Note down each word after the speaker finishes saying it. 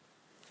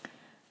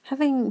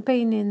Having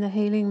been in the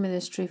healing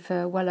ministry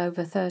for well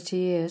over 30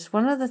 years,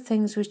 one of the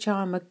things which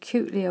I am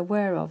acutely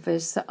aware of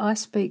is that I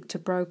speak to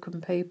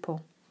broken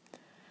people.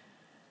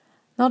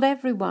 Not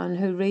everyone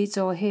who reads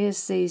or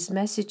hears these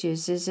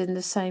messages is in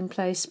the same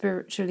place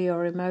spiritually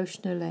or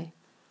emotionally.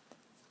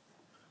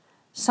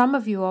 Some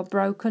of you are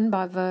broken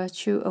by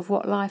virtue of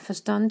what life has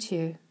done to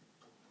you,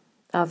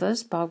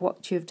 others by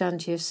what you've done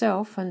to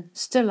yourself, and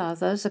still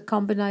others a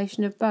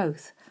combination of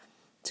both,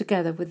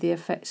 together with the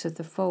effects of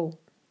the fall.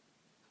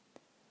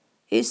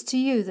 It's to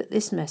you that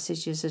this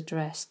message is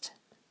addressed,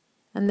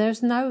 and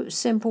there's no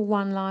simple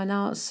one-line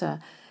answer.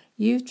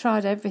 You've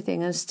tried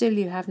everything and still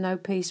you have no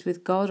peace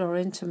with God or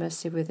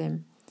intimacy with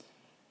Him.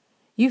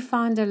 You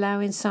find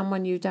allowing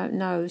someone you don't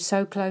know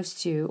so close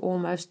to you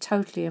almost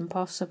totally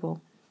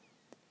impossible.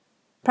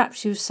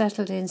 Perhaps you've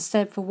settled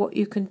instead for what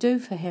you can do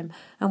for Him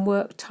and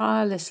work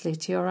tirelessly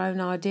to your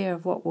own idea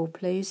of what will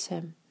please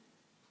Him.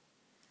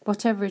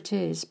 Whatever it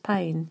is,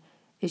 pain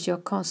is your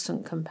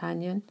constant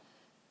companion.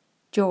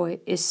 Joy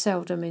is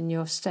seldom in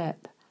your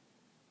step.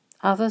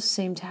 Others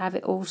seem to have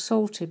it all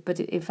sorted, but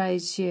it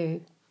evades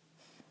you.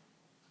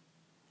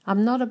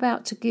 I'm not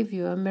about to give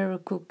you a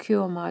miracle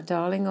cure, my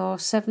darling, or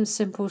 7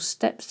 simple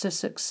steps to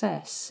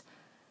success.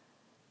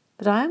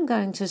 But I am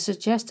going to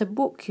suggest a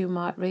book you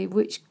might read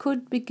which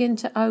could begin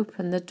to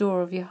open the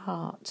door of your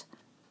heart.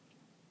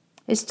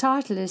 Its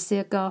title is The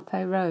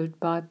Agape Road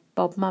by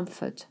Bob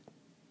Mumford.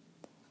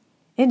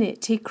 In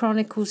it, he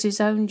chronicles his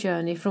own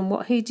journey from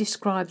what he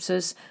describes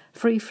as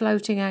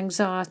free-floating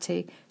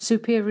anxiety,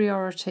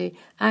 superiority,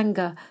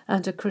 anger,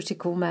 and a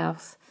critical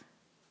mouth,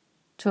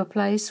 to a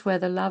place where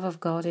the love of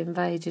God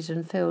invaded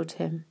and filled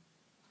him.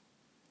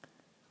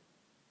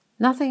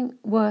 Nothing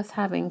worth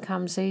having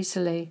comes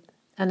easily,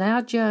 and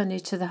our journey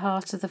to the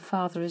heart of the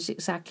Father is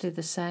exactly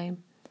the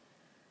same.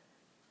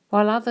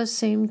 While others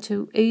seem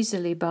to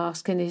easily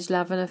bask in His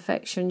love and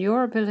affection,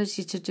 your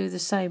ability to do the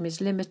same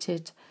is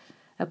limited,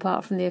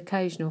 apart from the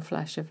occasional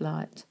flash of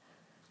light.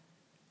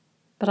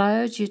 But I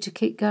urge you to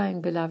keep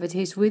going, beloved.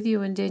 He's with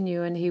you and in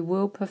you, and He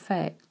will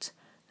perfect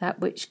that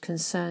which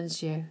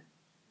concerns you.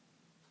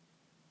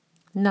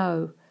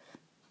 Know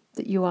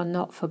that you are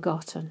not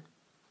forgotten.